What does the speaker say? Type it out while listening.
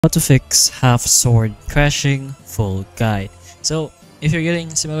How to fix half sword crashing full guide. So if you're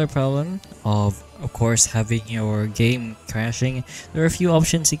getting similar problem of course having your game crashing, there are a few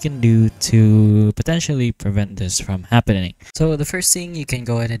options you can do to potentially prevent this from happening. So the first thing you can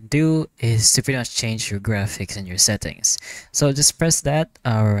go ahead and do is to pretty much change your graphics and your settings. So just press that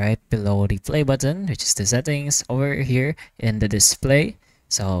right below the play button, which is the settings over here in the display.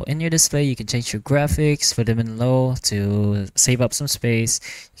 So in your display, you can change your graphics, put them in low to save up some space.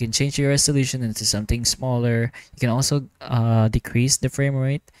 You can change your resolution into something smaller. You can also decrease the frame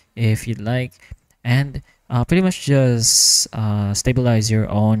rate if you'd like. And pretty much just stabilize your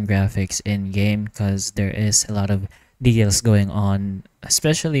own graphics in game because there is a lot of details going on,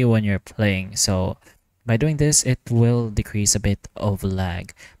 especially when you're playing. So by doing this, it will decrease a bit of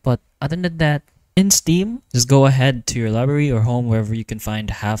lag. But other than that, in Steam, just go ahead to your library or home wherever you can find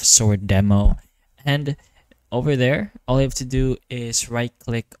Half Sword Demo, and over there all you have to do is right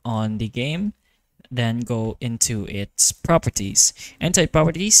click on the game, then go into its properties. Inside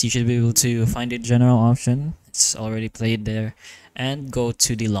properties, you should be able to find the general option, it's already played there, and go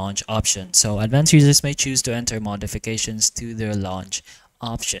to the launch option. So advanced users may choose to enter modifications to their launch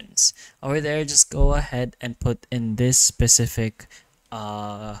options. Over there, just go ahead and put in this specific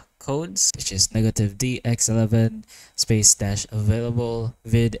codes, which is -DX11 space dash available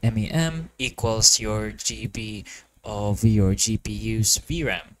vid MEM equals your GB of your GPU's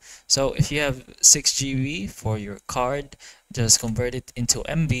VRAM. So if you have 6 GB for your card, just convert it into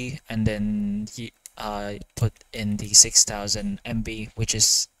MB and then put in the 6000 MB, which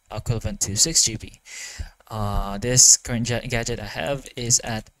is equivalent to 6 GB. This current gadget I have is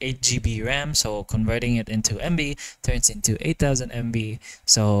at 8 GB RAM, so converting it into MB turns into 8000 MB.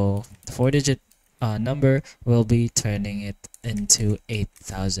 So the 4-digit number will be turning it into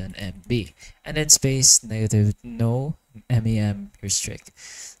 8000 MB. And then space -no MEM restrict.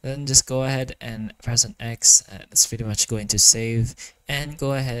 Then just go ahead and press on X. It's pretty much going to save, and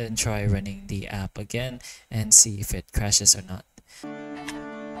go ahead and try running the app again and see if it crashes or not.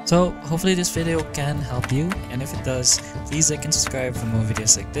 So hopefully this video can help you, and if it does, please like and subscribe for more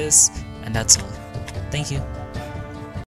videos like this, and that's all. Thank you.